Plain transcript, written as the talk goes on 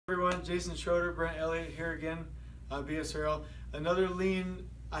everyone. Jason Schroeder, Brent Elliott here again, BSRL. Another lean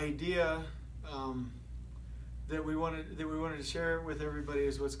idea that we wanted to share with everybody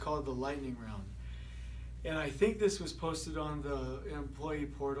is what's called the lightning round. And I think this was posted on the employee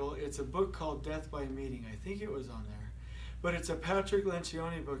portal. It's a book called Death by Meeting. I think it was on there. But it's a Patrick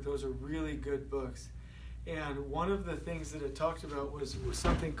Lencioni book. Those are really good books. And one of the things that it talked about was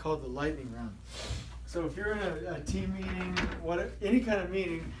something called the lightning round. So if you're in a team meeting, any kind of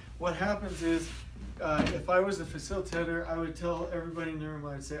meeting, what happens is, if I was the facilitator, I would tell everybody in the room,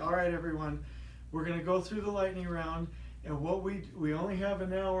 I'd say, all right, everyone, we're going to go through the lightning round, and we only have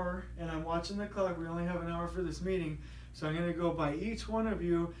an hour, and I'm watching the clock, we only have an hour for this meeting, so I'm going to go by each one of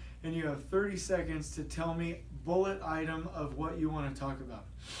you, and you have 30 seconds to tell me bullet item of what you want to talk about.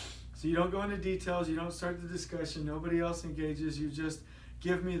 So you don't go into details, you don't start the discussion, nobody else engages, you just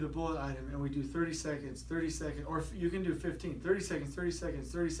give me the bullet item, and we do 30 seconds, or you can do 15, 30 seconds, 30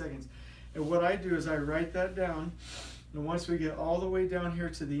 seconds, 30 seconds. And what I do is I write that down, and once we get all the way down here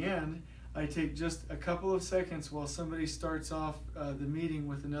to the end, I take just a couple of seconds while somebody starts off the meeting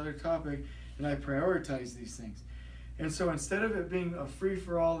with another topic, and I prioritize these things. And so instead of it being a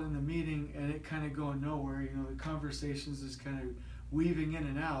free-for-all in the meeting and it kind of going nowhere, the conversations is kind of weaving in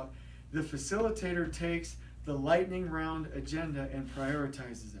and out, the facilitator takes the lightning round agenda and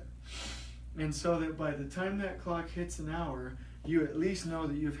prioritizes it. And so that by the time that clock hits an hour, you at least know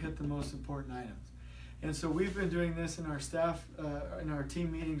that you've hit the most important items. And so we've been doing this in our staff, in our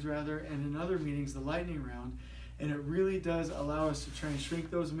team meetings rather, and in other meetings, the lightning round. And it really does allow us to try and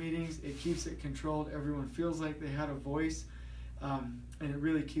shrink those meetings. It keeps it controlled. Everyone feels like they had a voice, and it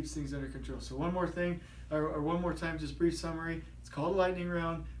really keeps things under control. So one more thing, or one more time, just brief summary. It's called a lightning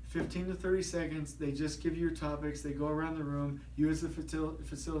round. 15 to 30 seconds. They just give you your topics. They go around the room. You as the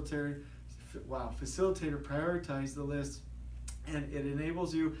facilitator prioritize the list, and it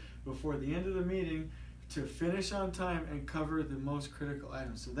enables you before the end of the meeting to finish on time and cover the most critical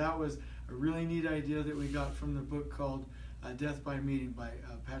items. So that was a really neat idea that we got from the book called Death by Meeting by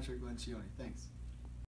Patrick Lencioni. Thanks.